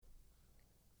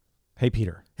Hey,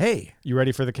 Peter. Hey. You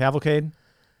ready for the cavalcade?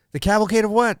 The cavalcade of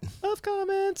what? Of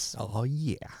comments. Oh,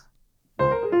 yeah.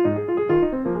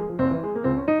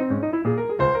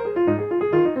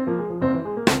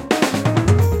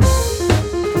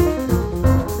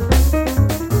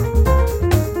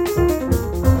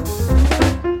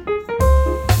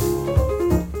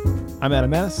 I'm Adam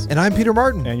Mattis. And I'm Peter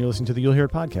Martin. And you're listening to the You'll Hear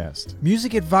It podcast.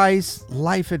 Music advice,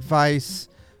 life advice,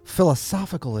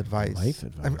 philosophical advice. Life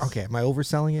advice. Okay, am I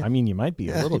overselling it? I mean, you might be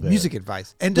a little bit. Music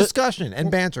advice. And discussion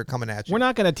and banter coming at you. We're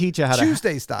not going to teach you how to...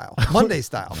 Tuesday style. Monday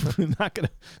style. We're not going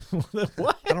to...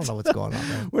 What? I don't know what's going on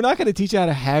there. We're not going to teach you how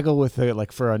to haggle with it,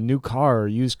 like for a new car or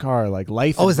used car, like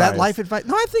life advice. Oh, is that life advice?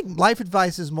 No, I think life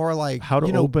advice is more like... How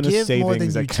to open a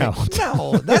savings account.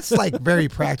 No, that's like very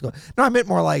practical. No, I meant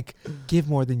more like give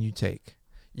more than you take.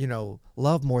 You know,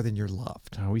 love more than you're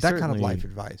loved. That kind of life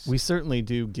advice. We certainly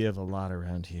do give a lot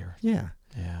around here. Yeah.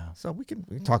 Yeah. So we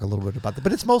can talk a little bit about that.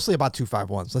 But it's mostly about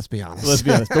 251s, let's be honest. Let's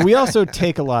be honest. But we also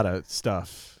take a lot of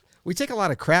stuff. We take a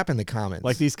lot of crap in the comments.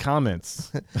 Like these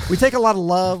comments. We take a lot of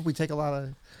love. We take a lot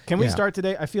of... Can we start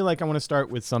today? I feel like I want to start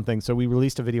with something. So we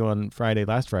released a video on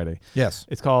last Friday. Yes.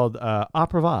 It's called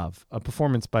Opera Vav, a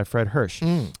performance by Fred Hirsch.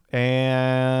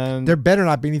 And there better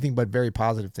not be anything but very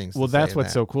positive things. Well, that's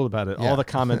what's so cool about it. Yeah. All the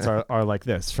comments are like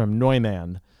this from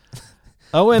Neumann.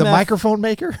 OMF, the microphone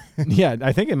maker? Yeah,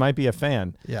 I think it might be a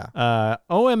fan. Yeah.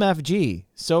 OMFG,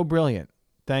 so brilliant.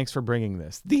 Thanks for bringing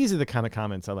this. These are the kind of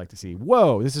comments I like to see.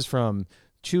 Whoa, this is from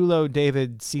Chulo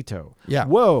David Cito. Yeah.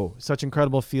 Whoa, such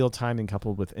incredible field timing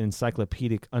coupled with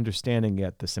encyclopedic understanding,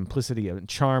 yet the simplicity and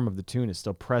charm of the tune is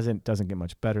still present. Doesn't get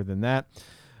much better than that.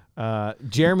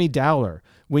 Jeremy Dowler,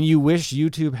 when you wish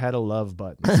YouTube had a love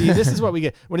button. See, this is what we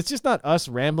get. When it's just not us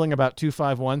rambling about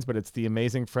 251s, but it's the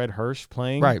amazing Fred Hirsch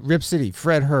playing. Right. Rip City,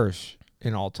 Fred Hirsch,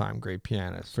 an all-time great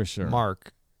pianist. For sure.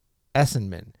 Mark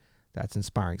Essenman. That's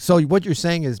inspiring. So what you're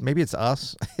saying is maybe it's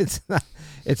us. It's not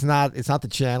the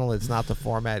channel. It's not the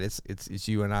format. It's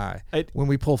you and I. When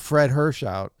we pull Fred Hirsch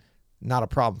out, not a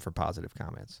problem for positive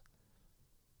comments.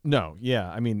 No.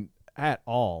 Yeah. I mean, at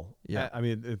all. Yeah. I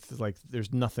mean, it's like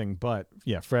there's nothing but,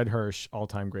 Fred Hirsch,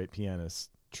 all-time great pianist,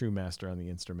 true master on the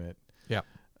instrument. Yeah.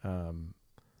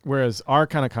 Whereas our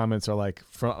kind of comments are like,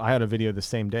 I had a video the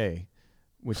same day,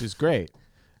 which is great.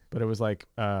 But it was like,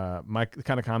 the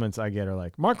kind of comments I get are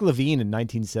like, Mark Levine in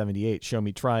 1978, show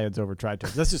me triads over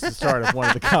tritones. That's just the start of one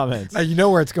of the comments. Now you know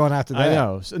where it's going after that. I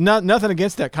know. So nothing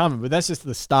against that comment, but that's just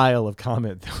the style of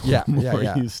comment that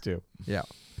we're used to. Yeah.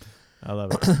 I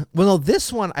love it. Well, no,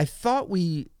 this one, I thought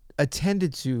we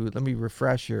attended to, let me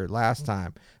refresh here last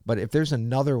time, but if there's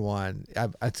another one,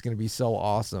 it's going to be so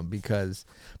awesome because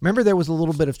remember there was a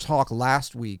little bit of talk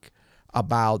last week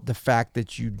about the fact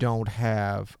that you don't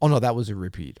have... Oh, no, that was a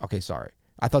repeat. Okay, sorry.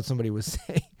 I thought somebody was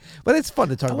saying... But it's fun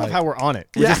to talk about how we're on it.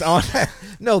 We're just on it.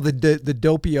 No, the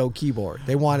Doppio keyboard.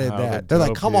 They wanted that. They're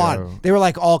like, come on. They were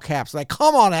like all caps. Like,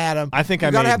 come on, Adam. I think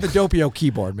you got to have the Doppio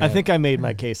keyboard, man. I think I made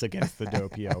my case against the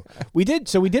Doppio. We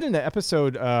did an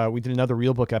episode, we did another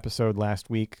Real Book episode last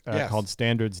week called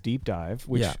Standards Deep Dive,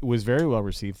 which was very well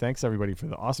received. Thanks, everybody, for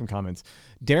the awesome comments.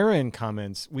 Darren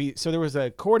comments, so there was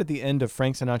a chord at the end of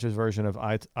Frank Sinatra's version of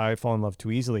I Fall in Love Too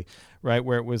Easily, right,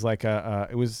 where it was like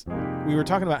we were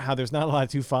talking about how there's not a lot of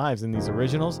 2/5s in these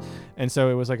originals, and so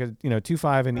it was like a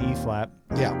 2/5 in E flat,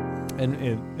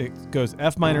 and it goes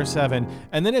F minor 7,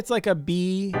 and then it's like a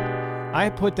B.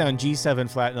 I put down G7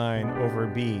 flat 9 over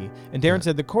B, and Darren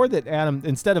said the chord that Adam,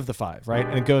 instead of the 5, right,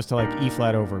 and it goes to like E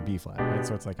flat over B flat, right,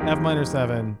 so it's like F minor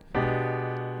 7,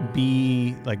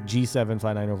 B, like G7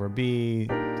 flat 9 over B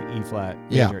to E flat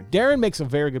major. Darren makes a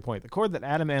very good point. The chord that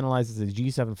Adam analyzes as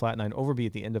G7 flat 9 over B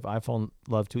at the end of I Fall in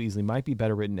Love Too Easily might be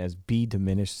better written as B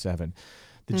diminished 7.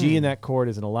 The G in that chord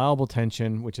is an allowable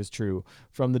tension, which is true,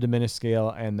 from the diminished scale,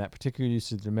 and that particular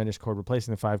use of the diminished chord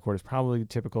replacing the 5 chord is probably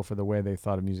typical for the way they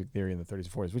thought of music theory in the 30s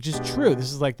and 40s, which is true.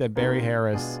 This is like that Barry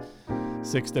Harris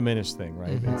 6 diminished thing,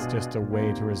 right? Mm-hmm. It's just a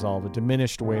way to resolve, a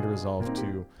diminished way to resolve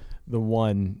to the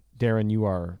one. Darren, you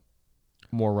are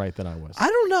more right than I was. I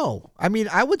don't know. I mean,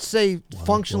 I would say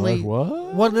functionally.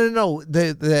 What? Well, no.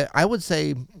 I would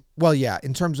say, well, yeah,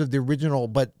 in terms of the original,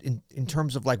 but in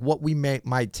terms of like what we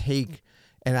might take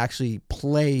and actually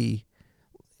play,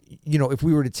 if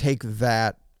we were to take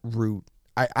that route,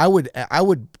 I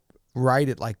would write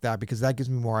it like that because that gives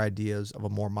me more ideas of a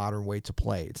more modern way to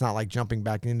play. It's not like jumping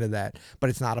back into that, but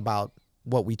it's not about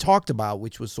what we talked about,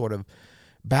 which was sort of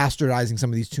bastardizing some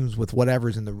of these tunes with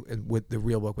whatever's with the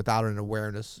real book without an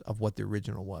awareness of what the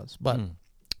original was. But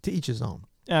to each his own.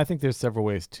 Yeah, I think there's several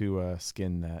ways to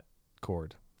skin that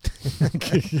chord.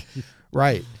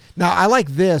 Right. Now, I like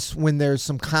this when there's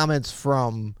some comments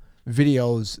from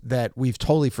videos that we've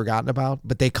totally forgotten about,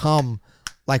 but they come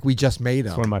like we just made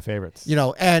them. It's one of my favorites.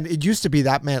 And it used to be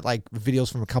that meant like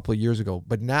videos from a couple of years ago,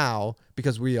 but now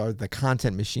because we are the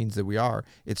content machines that we are,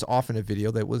 it's often a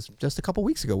video that was just a couple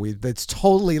weeks ago. That's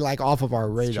totally like off of our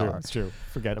radar. It's true.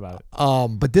 Forget about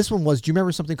it. But this one was. Do you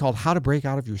remember something called "How to Break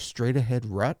Out of Your Straight Ahead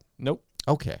Rut"? Nope.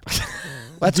 Okay.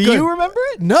 That's Do good. you remember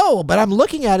it? No, but I'm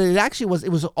looking at it. It actually was. It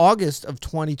was August of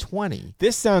 2020.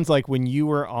 This sounds like when you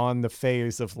were on the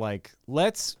phase of like,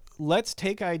 let's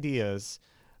take ideas.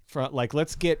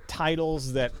 Let's get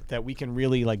titles that we can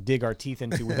really like dig our teeth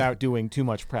into without doing too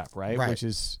much prep, right? Which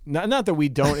is not that we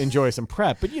don't enjoy some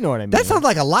prep, but you know what I mean. That sounds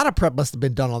like a lot of prep must have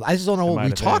been done on. I just don't know what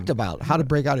we talked about, how to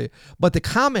break out of it. But the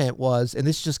comment was, and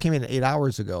this just came in 8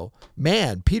 hours ago,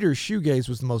 man, Peter's shoegaze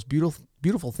was the most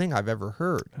beautiful thing I've ever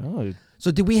heard. Oh. So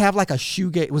did we have like a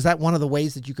shoegaze? Was that one of the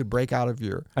ways that you could break out of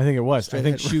your? I think it was. I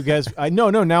think shoegaze.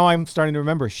 No. Now I'm starting to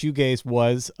remember. Shoegaze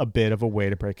was a bit of a way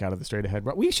to break out of the straight ahead.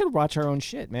 We should watch our own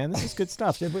shit, man. This is good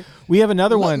stuff. We have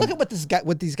another one. Look at what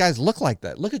these guys look like.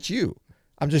 That look at you.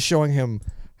 I'm just showing him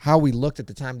how we looked at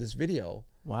the time of this video.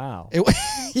 Wow.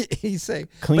 He's saying,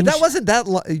 but that wasn't that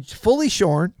fully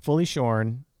shorn. Fully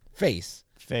shorn face.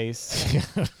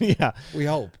 Yeah. We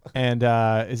hope. And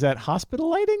is that hospital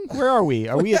lighting? Where are we?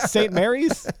 Are we at St.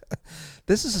 Mary's?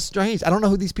 This is strange. I don't know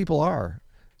who these people are.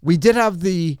 We did have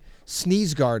the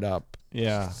sneeze guard up.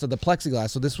 Yeah. So the plexiglass.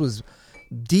 So this was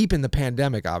deep in the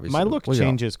pandemic, obviously. My look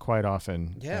changes quite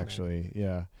often, actually.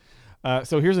 Man. Yeah.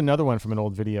 So here's another one from an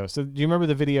old video. So do you remember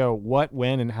the video, What,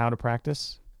 When, and How to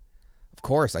Practice? Of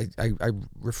course, I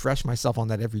refresh myself on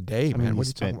that every day, man. We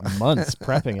spent months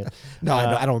prepping it. No,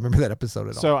 I don't remember that episode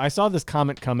at all. So I saw this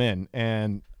comment come in,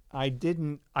 and I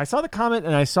saw the comment,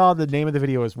 and I saw the name of the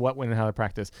video is What, When, and How to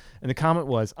Practice. And the comment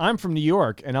was, I'm from New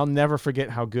York, and I'll never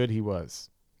forget how good he was.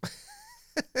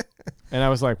 And I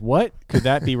was like, what could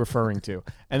that be referring to?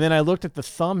 And then I looked at the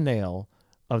thumbnail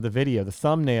of the video. The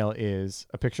thumbnail is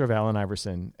a picture of Allen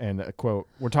Iverson and a quote.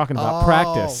 We're talking about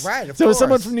practice. Right, of so course.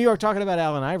 Someone from New York talking about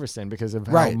Allen Iverson because of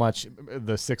how much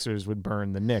the Sixers would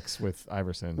burn the Knicks with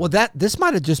Iverson. Well, this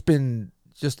might have just been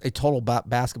a total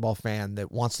basketball fan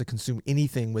that wants to consume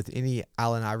anything with any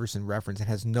Allen Iverson reference and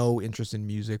has no interest in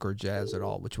music or jazz at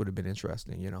all, which would have been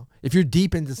interesting. If you're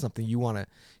deep into something, you want to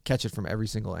catch it from every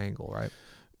single angle, right?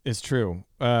 It's true.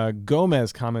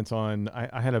 Gomez comments on,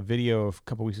 I had a video a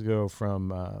couple weeks ago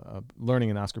from learning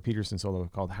an Oscar Peterson solo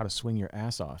called How to Swing Your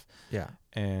Ass Off. Yeah.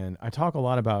 And I talk a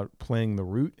lot about playing the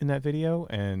root in that video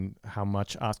and how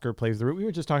much Oscar plays the root. We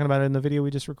were just talking about it in the video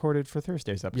we just recorded for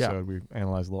Thursday's episode. Yeah. We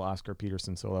analyzed a little Oscar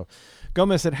Peterson solo.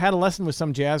 Gomez said, had a lesson with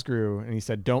some jazz guru, and he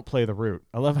said, don't play the root.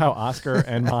 I love how Oscar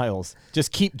and Miles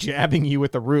just keep jabbing you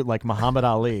with the root like Muhammad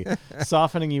Ali,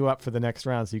 softening you up for the next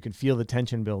round so you can feel the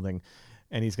tension building.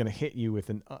 And he's going to hit you with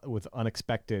something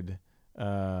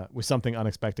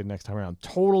unexpected next time around.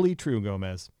 Totally true,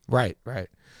 Gomez. Right.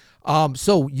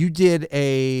 So you did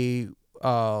I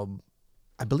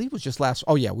believe it was just last.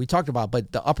 Oh yeah, we talked about,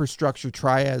 but the upper structure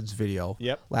triads video.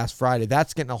 Yep. Last Friday,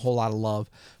 that's getting a whole lot of love.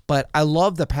 But I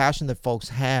love the passion that folks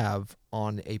have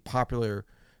on a popular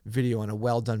video and a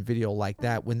well done video like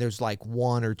that when there's like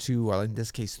one or two, or in this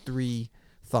case 3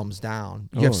 thumbs down.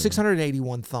 You have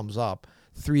 681 thumbs up.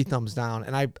 3 thumbs down,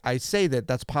 and I say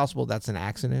that's possible. That's an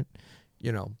accident,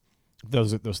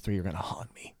 Those 3 are gonna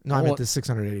haunt me. No, I meant the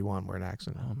 681 were an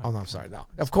accident. Oh no, I'm sorry. No,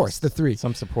 of course the 3.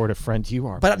 Some supportive friend you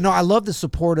are. But no, I love the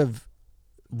supportive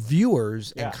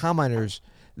viewers and commenters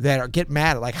that get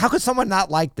mad at, like, how could someone not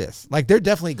like this? Like, they're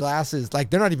definitely glasses.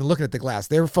 Like, they're not even looking at the glass.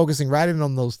 They're focusing right in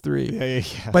on those 3. Yeah.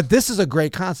 But this is a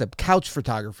great concept. Couch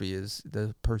photography is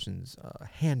the person's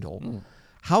handle.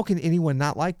 How can anyone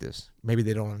not like this? Maybe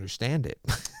they don't understand it.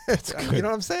 You know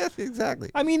what I'm saying? Exactly.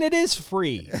 I mean, it is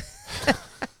free.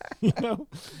 You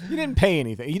didn't pay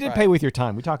anything. You didn't pay with your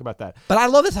time. We talk about that. But I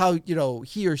love this how,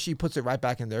 he or she puts it right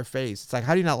back in their face. It's like,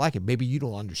 how do you not like it? Maybe you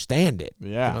don't understand it. Yeah.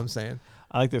 You know what I'm saying?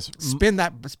 I like this. Spin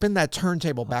that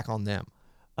turntable back on them.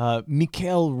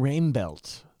 Michael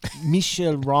Rainbelt.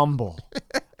 Michel Ramble.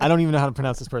 I don't even know how to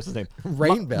pronounce this person's name.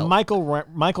 Rainbelt. Michael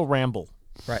Ramble.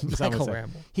 Right, Michael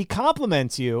Ramble. He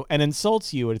compliments you and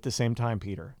insults you at the same time,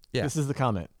 Peter. Yeah. This is the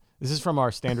comment. This is from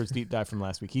our Standards Deep Dive from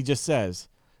last week. He just says,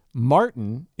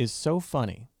 Martin is so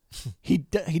funny. He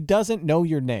doesn't know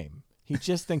your name. He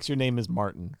just thinks your name is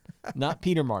Martin, not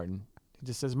Peter Martin. He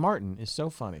just says, Martin is so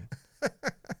funny.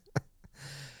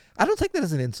 I don't take that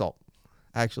as an insult,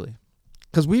 actually.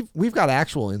 Because we've got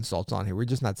actual insults on here. We're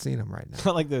just not seeing them right now.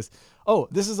 Not like this. Oh,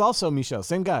 this is also Michel.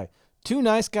 Same guy. 2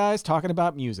 nice guys talking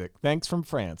about music. Thanks from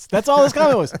France. That's all this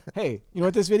comment was. Hey, you know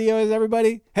what this video is,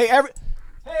 everybody? Hey,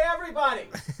 Hey, everybody!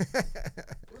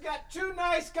 We got two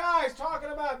nice guys talking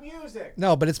about music.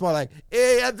 No, but it's more like,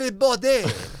 hey, everybody!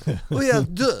 We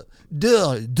have deux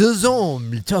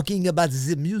hommes talking about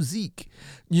the music.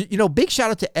 You know, big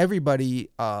shout out to everybody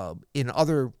in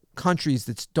other countries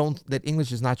that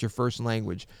English is not your first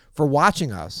language for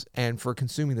watching us and for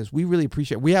consuming this. We really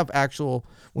appreciate it. We have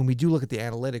when we do look at the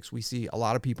analytics, we see a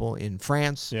lot of people in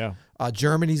France. Yeah.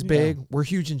 Germany's big. Yeah. We're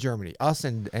huge in Germany. Us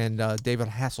and David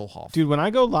Hasselhoff. Dude, when I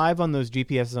go live on those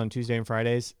GPSs on Tuesday and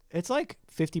Fridays, it's like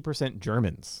 50%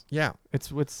 Germans. Yeah.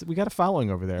 We got a following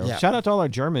over there. Yeah. Shout out to all our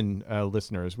German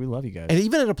listeners. We love you guys. And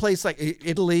even in a place like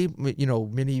Italy, you know,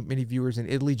 many viewers in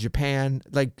Italy, Japan,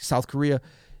 like South Korea,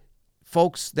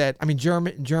 folks that, I mean,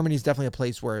 Germany is definitely a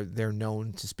place where they're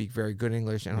known to speak very good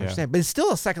English and understand, but it's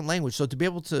still a second language. So to be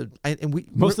able to,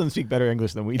 most of them speak better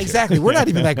English than we do. Exactly. We're not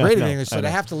even that great at English. So to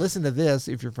have to listen to this,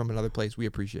 if you're from another place, we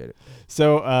appreciate it.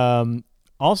 So,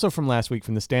 also from last week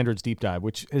from the Standards Deep Dive,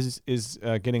 which is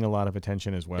getting a lot of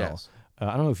attention as well. Yes.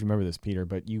 I don't know if you remember this, Peter,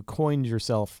 but you coined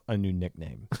yourself a new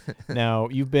nickname. Now,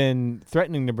 you've been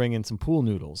threatening to bring in some pool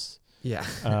noodles. Yeah.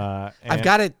 I've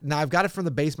got it now. I've got it from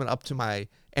the basement up to my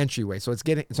entryway, so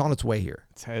it's on its way here.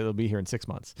 It'll be here in 6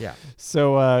 months. Yeah.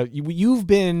 So you've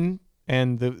been,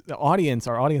 and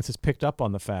our audience has picked up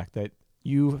on the fact that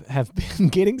you have been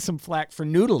getting some flack for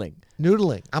noodling.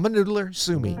 Noodling. I'm a noodler.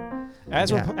 Sue me.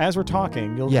 As we're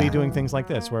talking, you'll be doing things like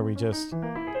this where we just.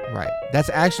 Right. That's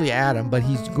actually Adam, but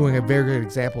he's going a very good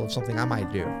example of something I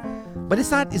might do. But it's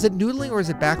not. Is it noodling or is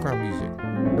it background music?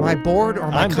 Am I bored or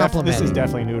am I complimenting? This is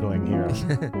definitely noodling here.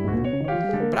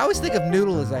 But I always think of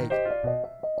noodle as like.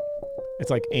 It's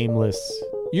like aimless.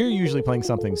 You're usually playing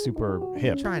something super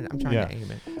hip. I'm trying to aim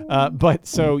it. But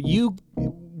so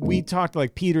we talked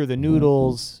like Peter the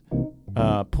Noodles,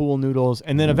 pool noodles,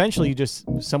 and then eventually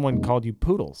someone called you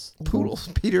Poodles. Poodles,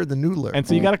 Peter the Noodler. And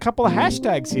so you got a couple of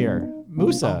hashtags here.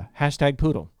 Musa, hashtag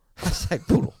Poodle. Hashtag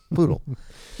Poodle.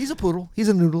 He's a poodle. He's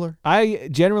a noodler. I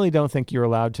generally don't think you're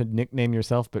allowed to nickname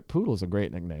yourself, but Poodle's a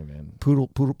great nickname, man.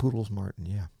 Poodle's Martin.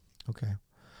 Yeah. Okay.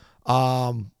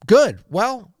 Good.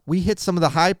 Well, we hit some of the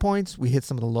high points. We hit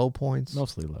some of the low points.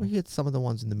 Mostly low. We hit some of the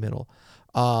ones in the middle.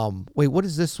 Wait, what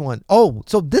is this one? Oh,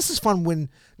 so this is fun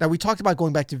now we talked about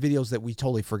going back to videos that we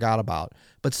totally forgot about,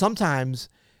 but sometimes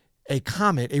a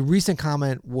recent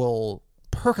comment will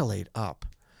percolate up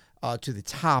to the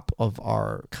top of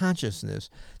our consciousness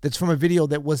that's from a video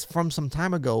that was from some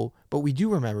time ago, but we do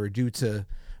remember due to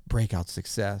breakout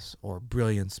success or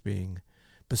brilliance being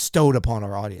bestowed upon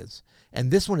our audience.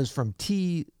 And this one is from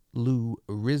T. Lou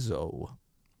Rizzo.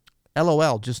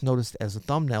 LOL, just noticed as a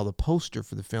thumbnail the poster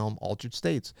for the film Altered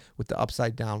States with the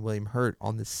upside-down William Hurt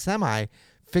on the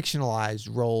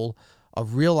semi-fictionalized role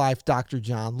of real-life Dr.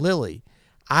 John Lilly.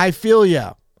 I feel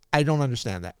ya. I don't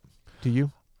understand that. Do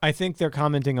you? I think they're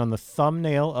commenting on the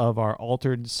thumbnail of our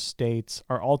Altered Scales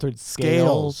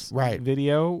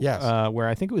video. Yes. Where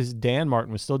I think it was Dan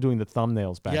Martin was still doing the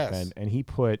thumbnails back then, and he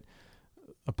put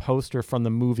a poster from the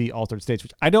movie Altered States,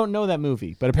 which I don't know that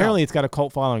movie, but apparently it's got a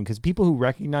cult following because people who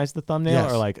recognize the thumbnail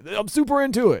are like, I'm super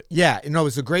into it. Yeah,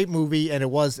 it's a great movie, and it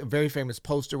was a very famous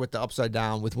poster with the upside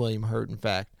down with William Hurt, in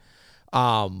fact.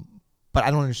 But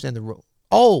I don't understand the role.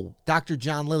 Oh, Dr.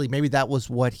 John Lilly. Maybe that was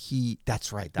what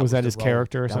that's right. Was that his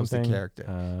character or that something? Was the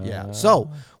character. Yeah.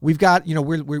 So we've got,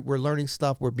 we're learning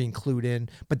stuff. We're being clued in.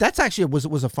 But that's actually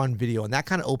was a fun video, and that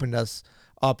kind of opened us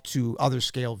up to other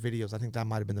scale videos. I think that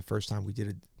might have been the first time we did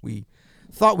it. We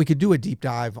thought we could do a deep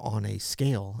dive on a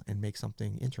scale and make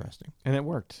something interesting. And it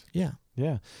worked. Yeah.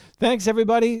 Yeah. Thanks,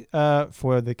 everybody,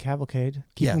 for the Cavalcade.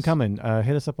 Keep them coming.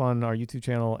 Hit us up on our YouTube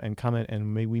channel and comment,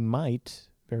 and we might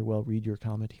very well read your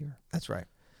comment here. That's right.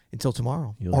 Until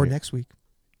tomorrow. Next week.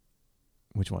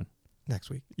 Which one?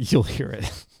 Next week. You'll hear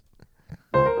it.